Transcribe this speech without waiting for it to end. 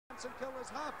St Kilda's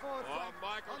half-forward flank.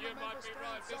 Michael, you might be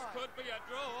right. This could be a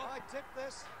draw. I tip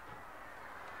this.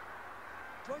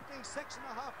 26 and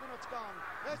a half minutes gone.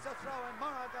 There's a throw and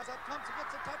Morrow goes up. Thompson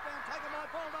gets a tap down, taken by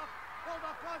Baldock.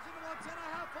 Baldock drives him towards centre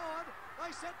half forward. They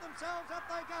set themselves up,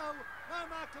 they go. No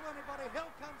mark to anybody.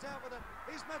 Hill comes out with it.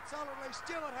 He's met solidly.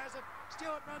 Stewart has it.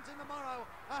 Stewart runs into Morrow.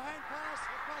 A hand pass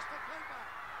across to Cooper.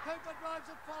 Cooper drives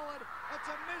it forward. It's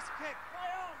a miss kick. Play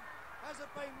on. Has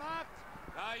it been marked?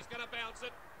 No, he's going to bounce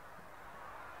it.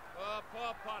 Oh,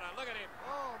 poor Potter. Look at him.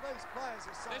 Oh, these players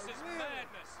are so This is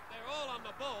madness. They're all on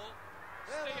the ball.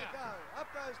 There they go. Up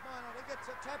goes Minot. He gets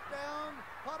a tap down.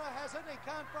 Potter has it. He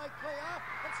can't break clear.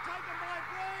 It's taken by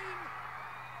Breen.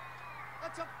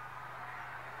 It's a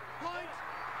point.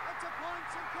 It's a point.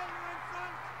 St Kilda in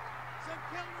front. St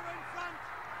Kilda in front.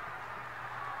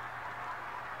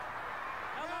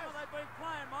 How long have they been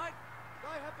playing, Mike?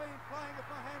 They have been playing. If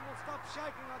my hand will stop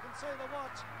shaking, I can see the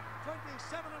watch.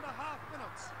 27 and a half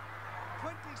minutes.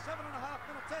 27 and a half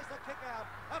minutes. There's the kick out.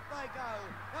 Up they go.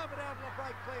 Nobody able to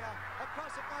break clear.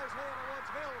 Across it goes here towards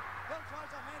Hill. Hill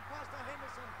tries a hand pass to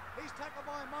Henderson. He's tackled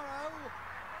by Morrow.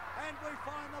 And we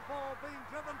find the ball being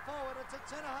driven forward. It's at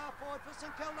centre half forward for St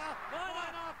Kilda. Why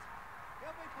not?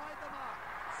 He'll be paid the mark.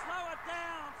 Slow it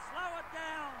down. Slow it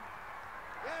down.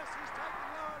 Yes, he's taking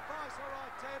your advice, all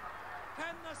right, Ted.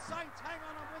 Can the Saints hang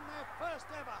on and win their first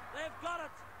ever? They've got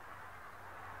it.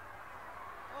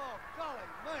 Oh, golly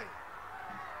me.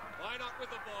 Why not with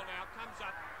the ball now? Comes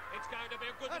up. It's going to be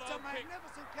a good long kick. That's a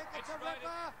magnificent kick. It's a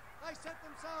ripper. They set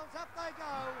themselves up. They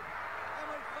go. And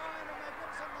we find a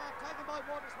magnificent mark taken by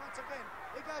Waters once again.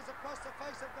 He goes across the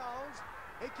face of goals.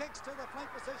 He kicks to the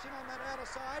flank position on that outer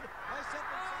side. They set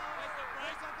themselves.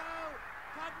 There's a go.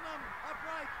 Tuddenham, a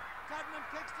break. Tuddenham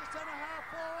kicks to centre half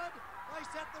forward. They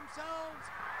set themselves.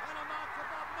 And a mark to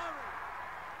Bob Murray.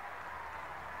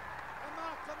 A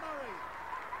mark to Murray.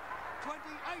 28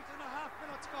 and a half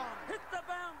minutes gone. Hit the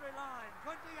boundary line.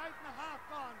 28 and a half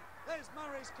gone. There's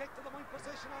Murray's kick to the wing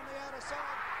position on the outer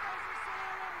side.